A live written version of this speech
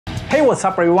Hey, what's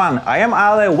up everyone, I am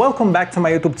Ale, welcome back to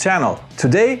my YouTube channel.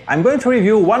 Today I'm going to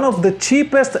review one of the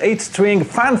cheapest 8-string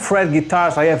FanFret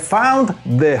guitars I have found,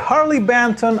 the Harley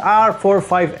Benton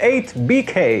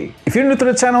R-458BK. If you're new to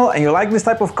the channel and you like this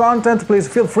type of content, please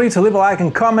feel free to leave a like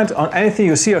and comment on anything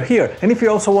you see or hear. And if you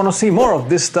also want to see more of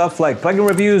this stuff like plugin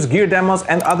reviews, gear demos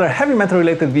and other heavy metal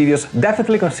related videos,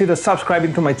 definitely consider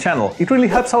subscribing to my channel. It really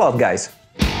helps a lot, guys.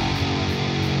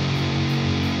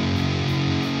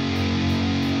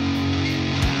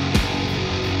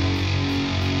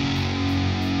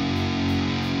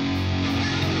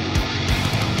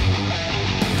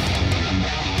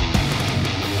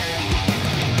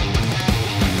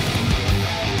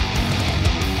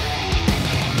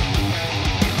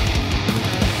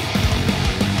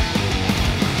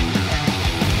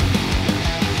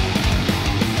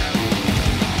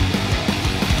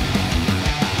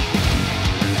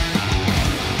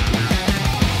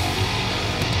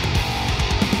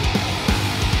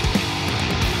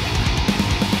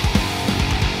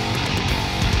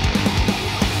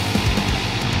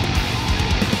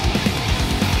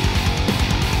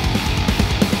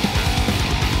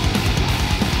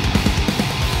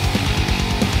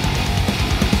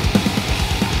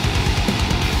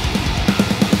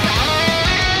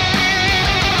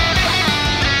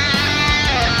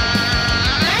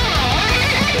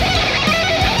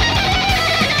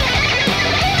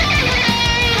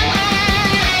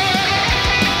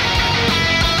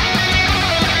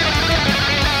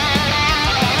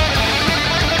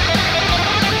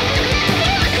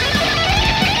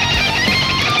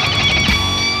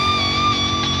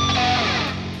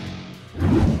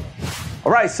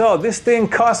 Alright, so this thing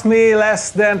cost me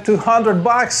less than 200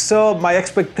 bucks, so my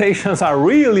expectations are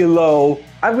really low.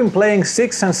 I've been playing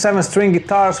 6 and 7 string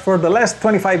guitars for the last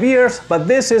 25 years, but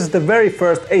this is the very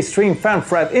first 8-string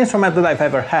FanFret instrument that I've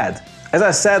ever had. As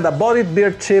I said, I bought it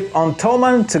dirt cheap on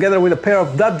Thomann together with a pair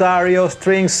of D'Addario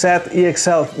string set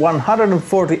EXL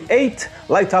 148,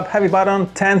 light up heavy button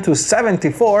 10 to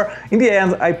 74. In the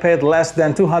end, I paid less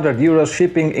than 200 euros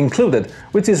shipping included,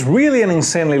 which is really an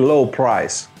insanely low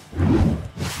price.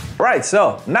 Right,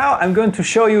 so now I'm going to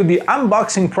show you the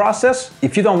unboxing process.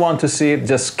 If you don't want to see it,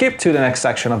 just skip to the next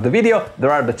section of the video.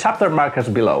 There are the chapter markers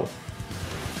below.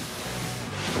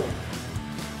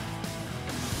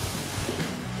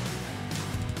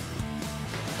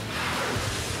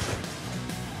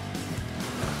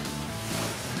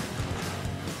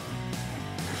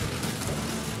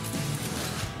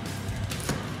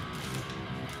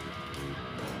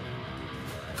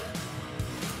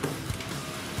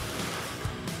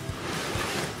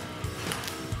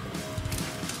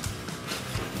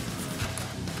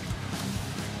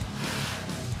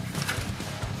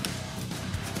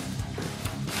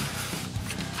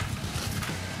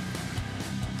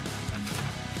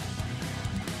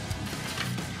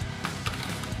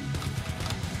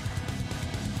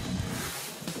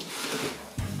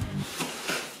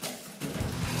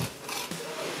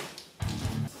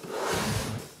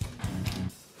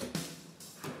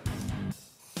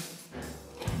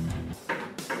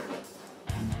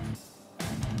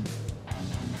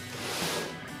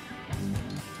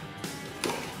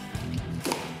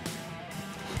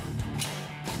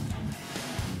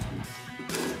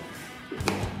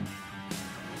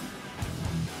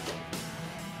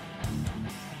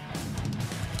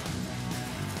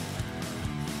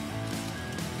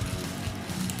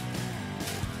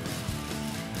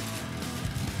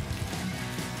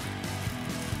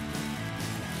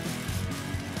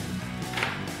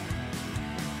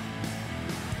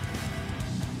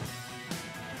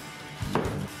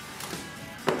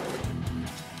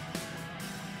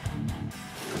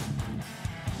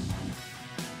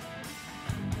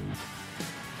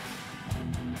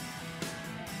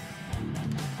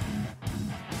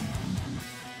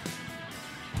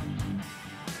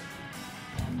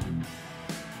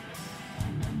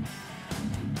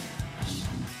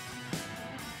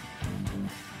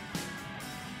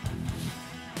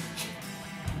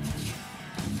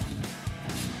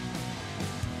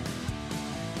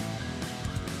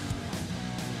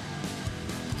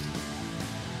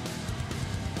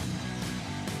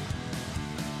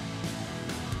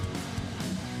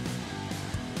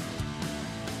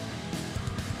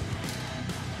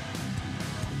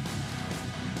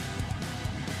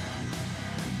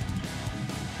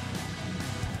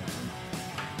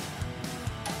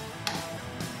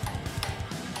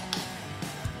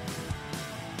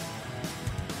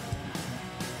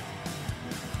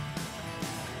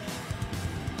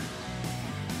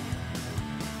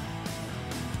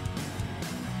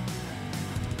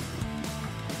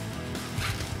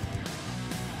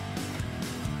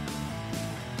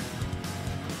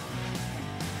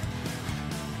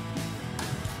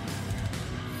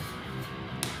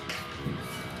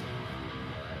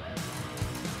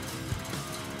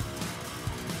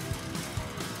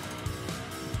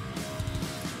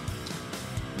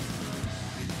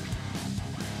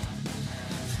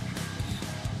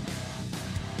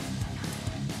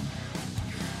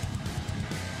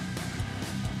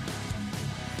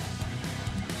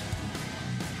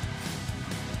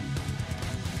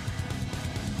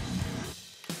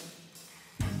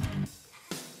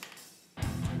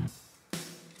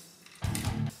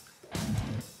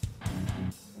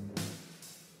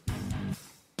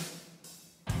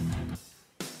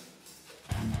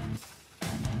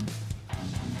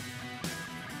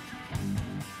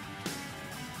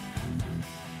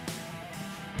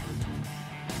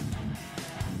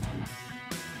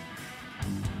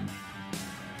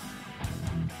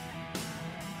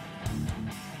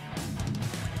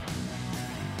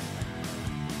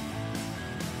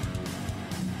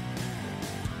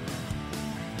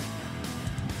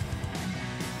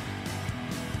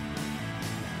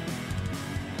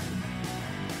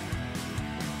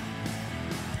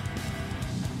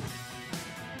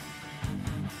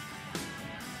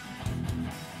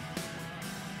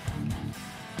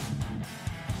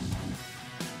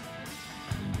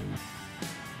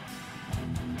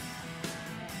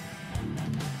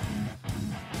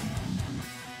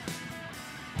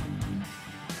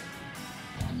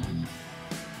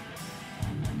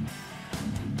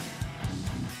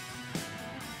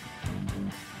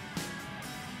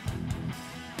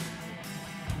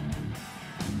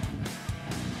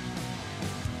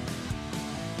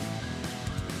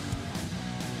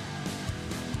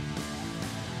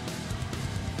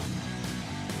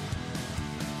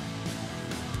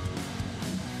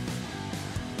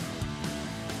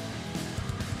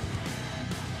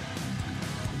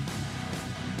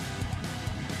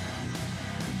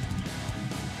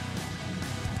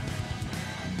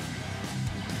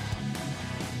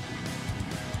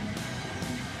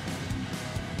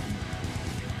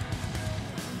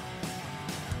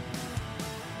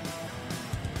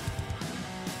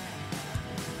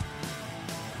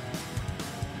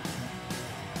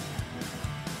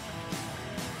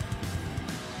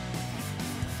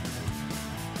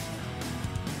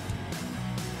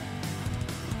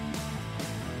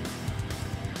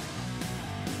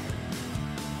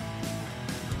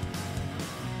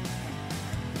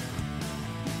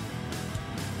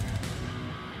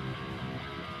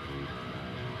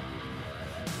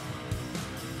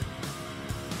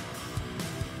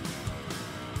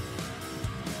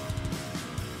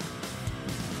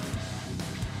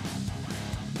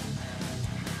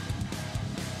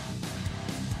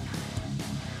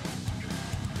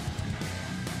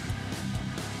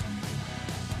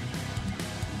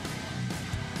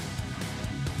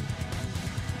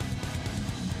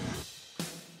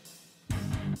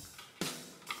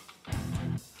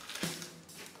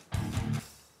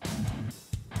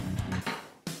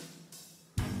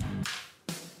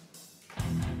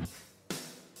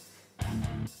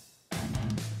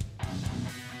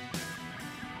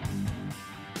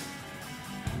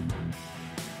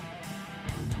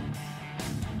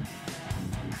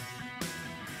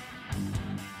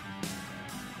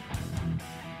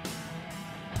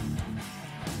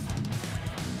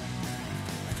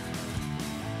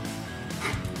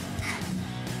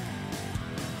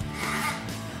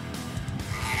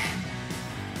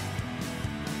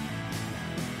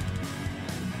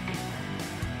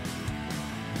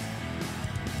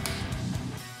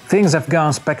 Things have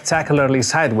gone spectacularly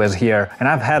sideways here, and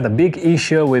I've had a big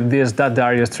issue with this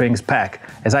D'Addario strings pack,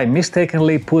 as I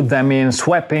mistakenly put them in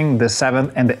swapping the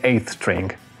 7th and the 8th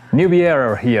string. Newbie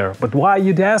error here, but why,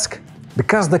 you'd ask?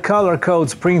 Because the color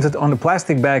codes printed on the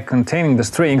plastic bag containing the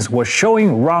strings was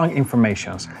showing wrong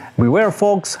informations. Beware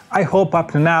folks, I hope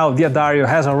up to now D'Addario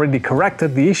has already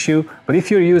corrected the issue, but if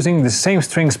you're using the same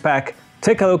strings pack,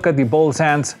 take a look at the bolt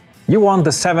ends. You want the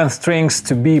 7th strings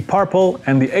to be purple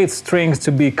and the 8th strings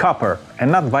to be copper,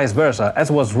 and not vice versa, as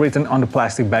was written on the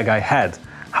plastic bag I had.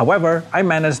 However, I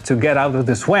managed to get out of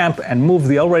the swamp and move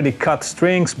the already cut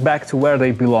strings back to where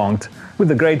they belonged, with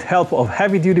the great help of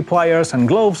heavy-duty pliers and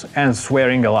gloves and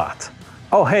swearing a lot.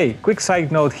 Oh hey, quick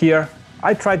side note here,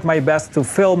 I tried my best to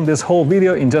film this whole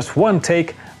video in just one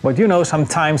take, but you know,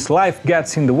 sometimes life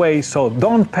gets in the way, so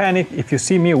don't panic if you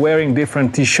see me wearing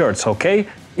different t-shirts, okay?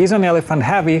 Is an elephant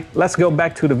heavy? Let's go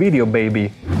back to the video,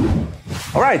 baby.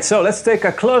 Alright, so let's take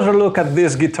a closer look at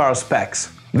this guitar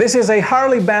specs. This is a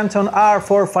Harley Benton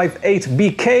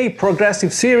R-458BK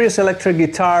Progressive Series electric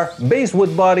guitar, bass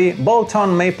wood body,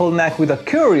 bolt-on maple neck with a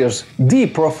curious D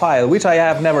profile, which I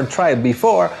have never tried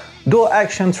before, dual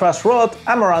action truss rod,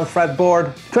 amaranth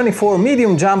fretboard, 24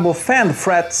 medium jumbo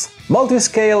FanFrets,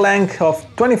 multi-scale length of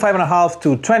 25.5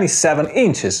 to 27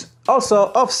 inches.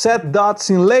 Also offset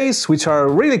dots in lace, which are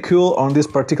really cool on this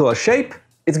particular shape.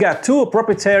 It's got two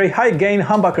proprietary high-gain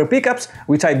humbucker pickups,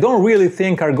 which I don't really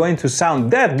think are going to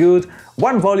sound that good,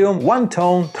 one volume, one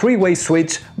tone, three-way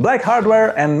switch, black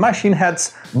hardware and machine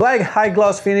heads, black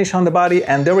high-gloss finish on the body,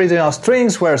 and the original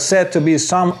strings were said to be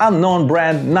some unknown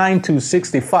brand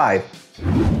 9-65.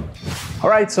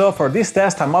 Alright, so for this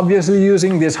test I'm obviously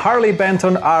using this Harley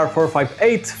Benton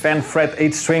R-458 FanFret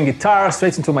 8-string guitar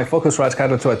straight into my Focusrite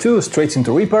Scatter 2, straight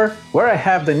into Reaper, where I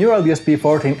have the Neural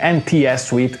DSP-14 NTS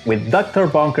suite with Dr.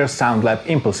 Bonker's SoundLab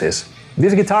impulses.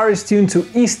 This guitar is tuned to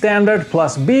E standard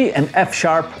plus B and F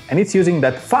sharp, and it's using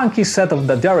that funky set of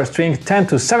D'Addario strings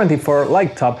 10-74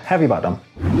 light top, heavy bottom.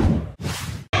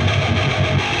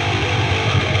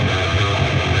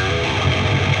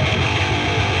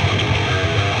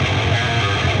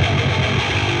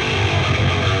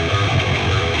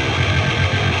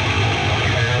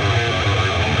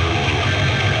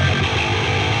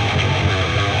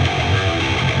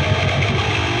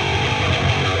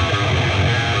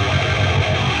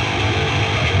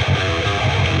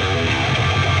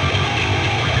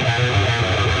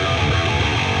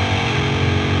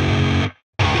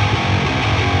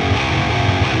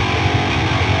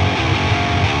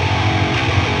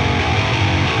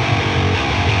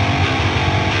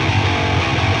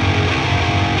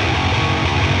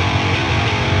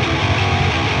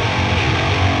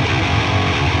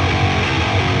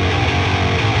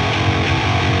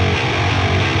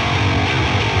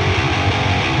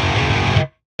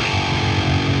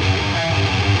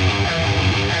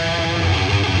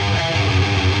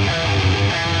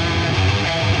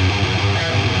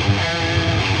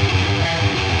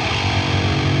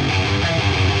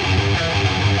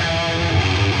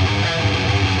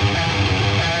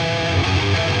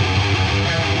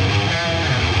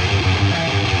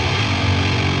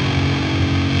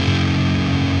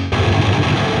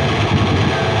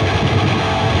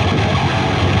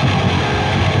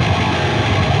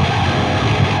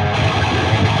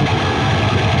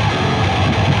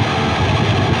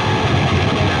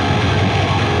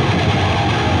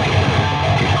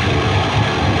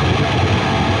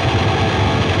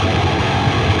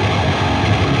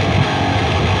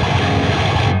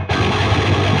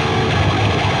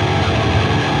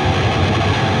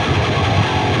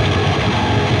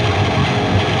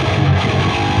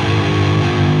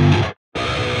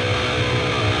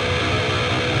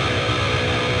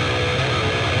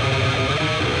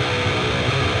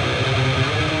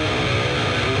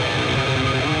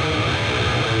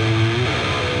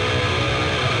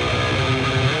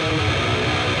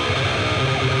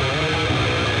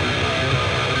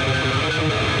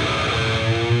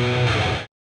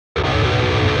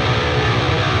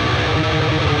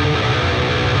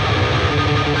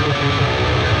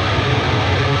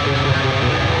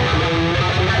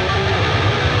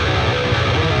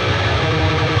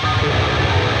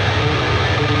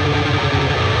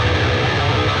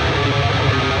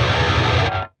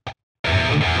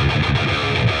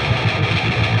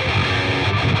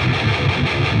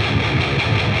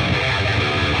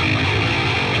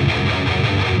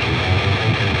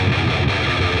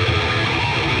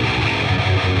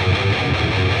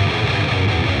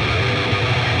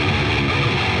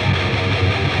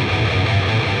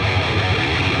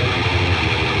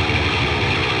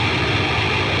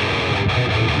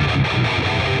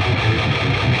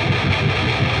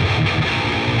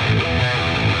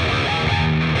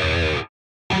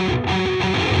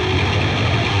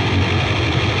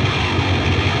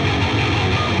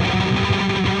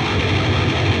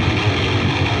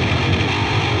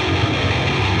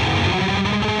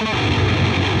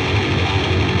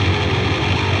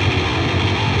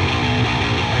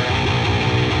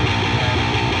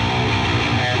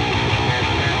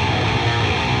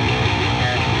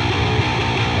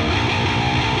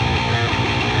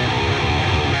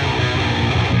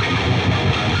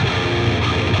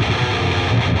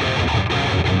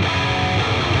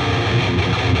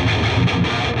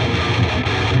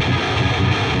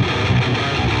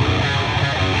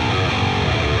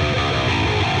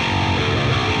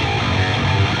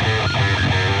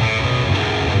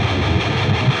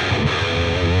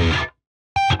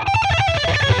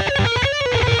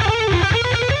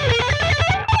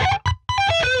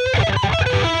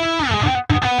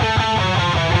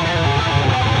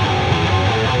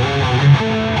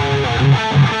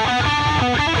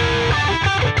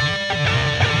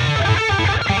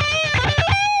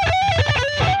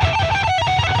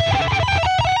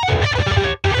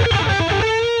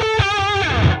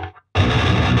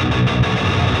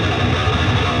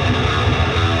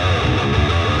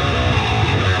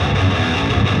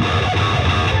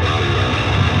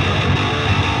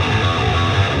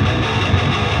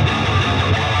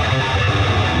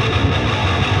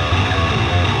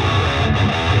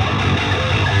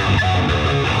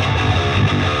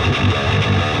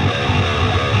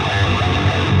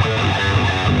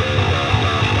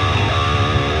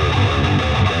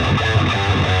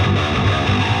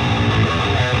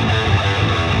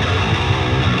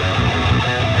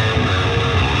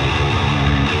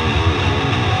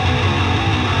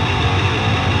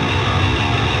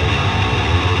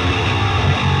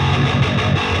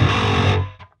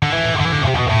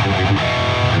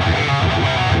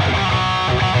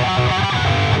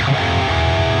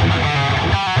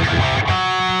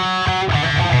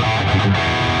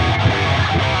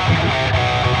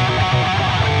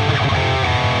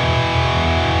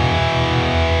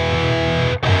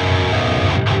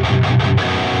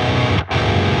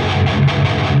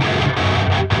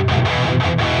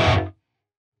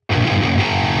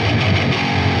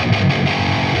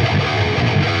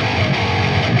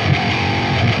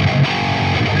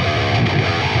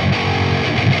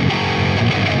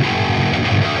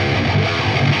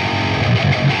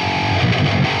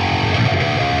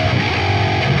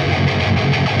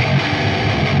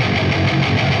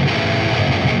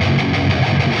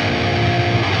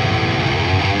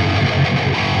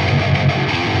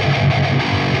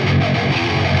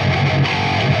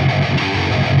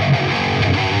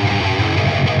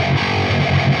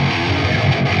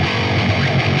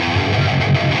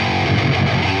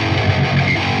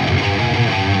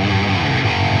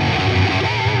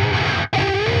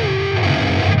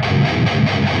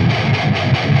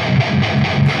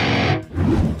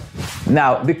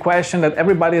 Now, the question that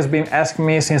everybody has been asking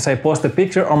me since I posted a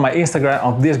picture on my Instagram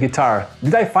of this guitar: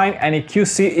 did I find any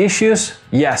QC issues?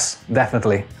 Yes,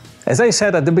 definitely. As I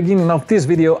said at the beginning of this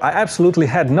video, I absolutely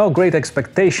had no great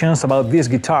expectations about this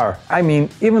guitar. I mean,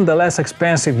 even the less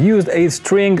expensive used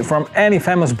 8-string from any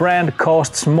famous brand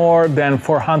costs more than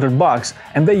 400 bucks,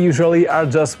 and they usually are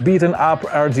just beaten up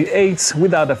RG8s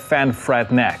without a FanFret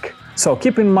neck. So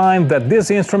keep in mind that this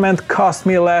instrument cost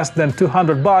me less than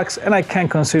 200 bucks and I can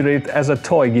consider it as a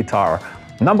toy guitar.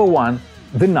 Number 1,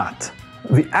 the nut.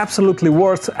 The absolutely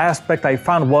worst aspect I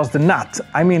found was the nut.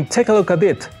 I mean, take a look at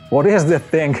it. What is this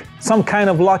thing? Some kind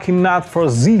of locking nut for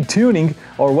Z tuning?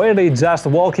 Or were they just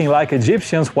walking like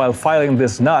Egyptians while filing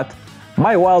this nut?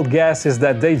 My wild guess is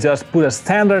that they just put a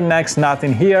standard neck nut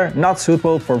in here, not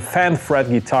suitable for FanFret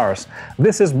guitars.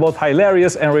 This is both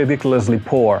hilarious and ridiculously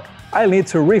poor. I'll need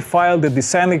to refile the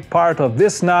descending part of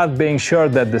this nut, being sure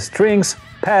that the strings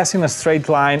pass in a straight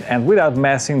line and without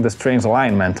messing the strings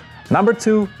alignment. Number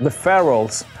 2, the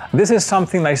ferrules. This is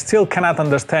something I still cannot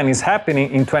understand is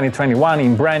happening in 2021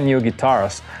 in brand new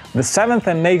guitars. The 7th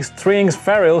and 8th strings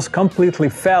ferrules completely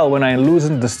fell when I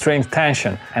loosened the string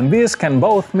tension, and this can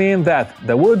both mean that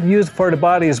the wood used for the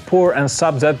body is poor and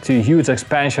subject to huge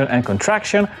expansion and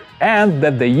contraction, and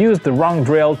that they used the wrong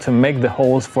drill to make the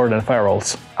holes for the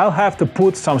ferrules. I'll have to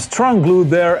put some strong glue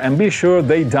there and be sure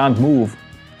they don't move.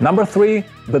 Number 3,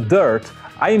 the dirt.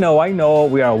 I know,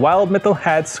 we are wild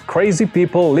metalheads, crazy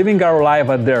people living our life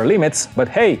at their limits, but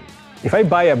hey, if I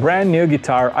buy a brand new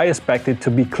guitar, I expect it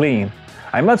to be clean.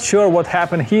 I'm not sure what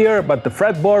happened here, but the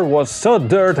fretboard was so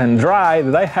dirt and dry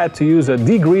that I had to use a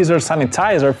degreaser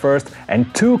sanitizer first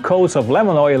and 2 coats of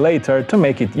lemon oil later to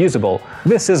make it usable.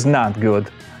 This is not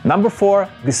good. Number 4,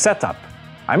 the setup.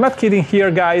 I'm not kidding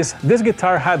here, guys, this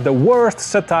guitar had the worst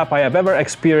setup I have ever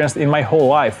experienced in my whole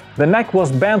life. The neck was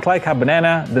bent like a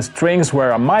banana, the strings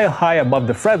were a mile high above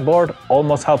the fretboard,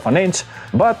 almost half an inch,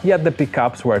 but yet the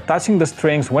pickups were touching the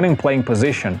strings when in playing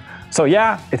position. So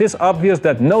yeah, it is obvious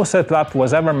that no setup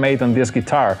was ever made on this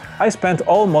guitar. I spent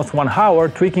almost 1 hour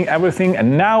tweaking everything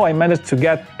and now I managed to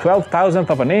get 12,000th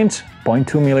of an inch,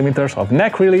 0.2 millimeters of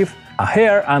neck relief, a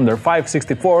hair under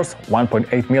 5/64,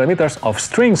 1.8 millimeters of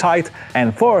strings height,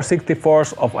 and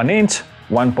 4/64 of an inch,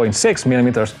 1.6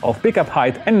 millimeters of pickup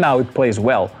height, and now it plays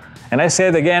well. And I say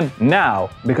it again, now,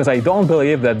 because I don't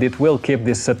believe that it will keep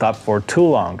this setup for too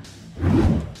long.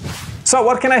 So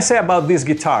what can I say about this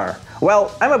guitar?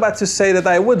 Well, I'm about to say that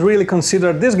I would really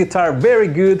consider this guitar very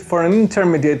good for an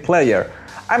intermediate player.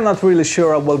 I'm not really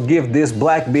sure I will give this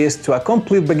black beast to a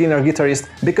complete beginner guitarist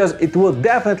because it will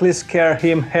definitely scare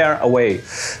him hair away.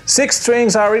 6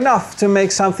 strings are enough to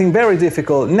make something very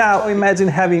difficult. Now imagine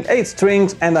having 8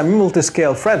 strings and a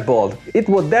multiscale fretboard. It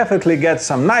would definitely get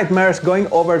some nightmares going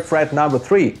over fret number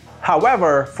 3.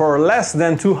 However, for less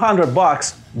than 200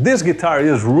 bucks, this guitar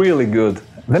is really good.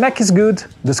 The neck is good,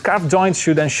 the scarf joint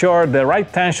should ensure the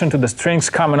right tension to the strings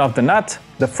coming off the nut,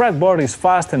 the fretboard is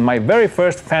fast and my very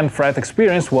first FanFret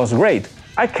experience was great.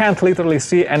 I can't literally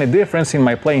see any difference in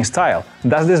my playing style.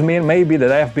 Does this mean maybe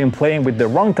that I have been playing with the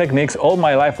wrong techniques all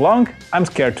my life long? I'm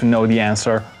scared to know the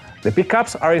answer. The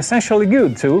pickups are essentially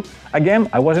good too. Again,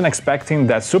 I wasn't expecting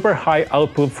that super high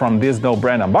output from these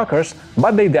no-brand humbuckers,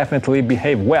 but they definitely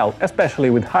behave well, especially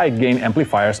with high-gain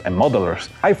amplifiers and modelers.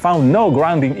 I found no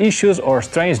grounding issues or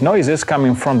strange noises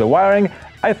coming from the wiring.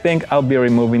 I think I'll be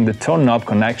removing the tone knob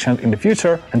connection in the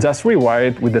future and just rewire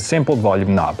it with the simple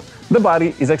volume knob. The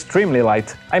body is extremely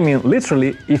light. I mean,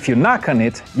 literally, if you knock on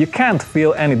it, you can't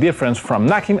feel any difference from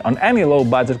knocking on any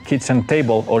low-budget kitchen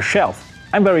table or shelf.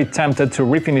 I'm very tempted to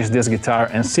refinish this guitar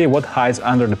and see what hides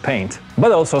under the paint,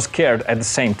 but also scared at the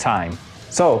same time.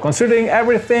 So, considering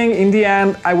everything, in the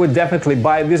end, I would definitely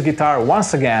buy this guitar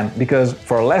once again, because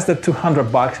for less than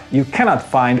 200 bucks, you cannot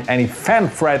find any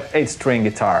FanFret 8-string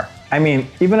guitar. I mean,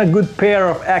 even a good pair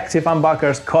of active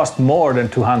humbuckers cost more than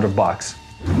 200 bucks.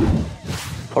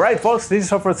 Alright folks, this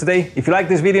is all for today. If you like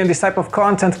this video and this type of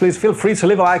content, please feel free to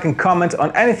leave a like and comment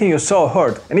on anything you saw or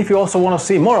heard. And if you also want to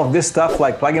see more of this stuff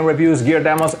like plugin reviews, gear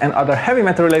demos and other heavy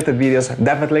metal related videos,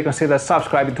 definitely consider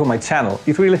subscribing to my channel.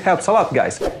 It really helps a lot,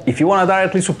 guys. If you want to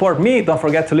directly support me, don't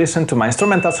forget to listen to my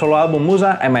instrumental solo album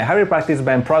Musa and my heavy practice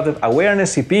band project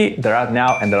Awareness EP. They're out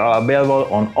now and they're all available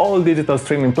on all digital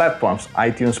streaming platforms: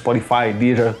 iTunes, Spotify,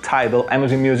 Deezer, Tidal,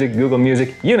 Amazon Music, Google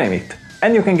Music, you name it.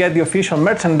 And you can get the official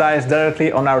merchandise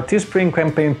directly on our Teespring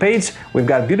campaign page. We've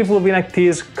got beautiful V-neck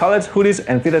tees, college hoodies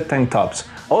and fitted tank tops.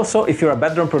 Also, if you're a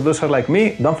bedroom producer like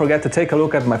me, don't forget to take a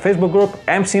look at my Facebook group,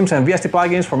 MSIMs and VST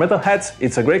plugins for metalheads.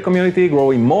 It's a great community,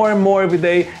 growing more and more every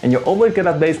day, and you'll always get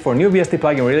updates for new VST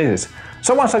plugin releases.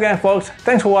 So once again folks,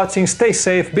 thanks for watching, stay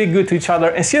safe, be good to each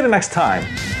other, and see you the next time!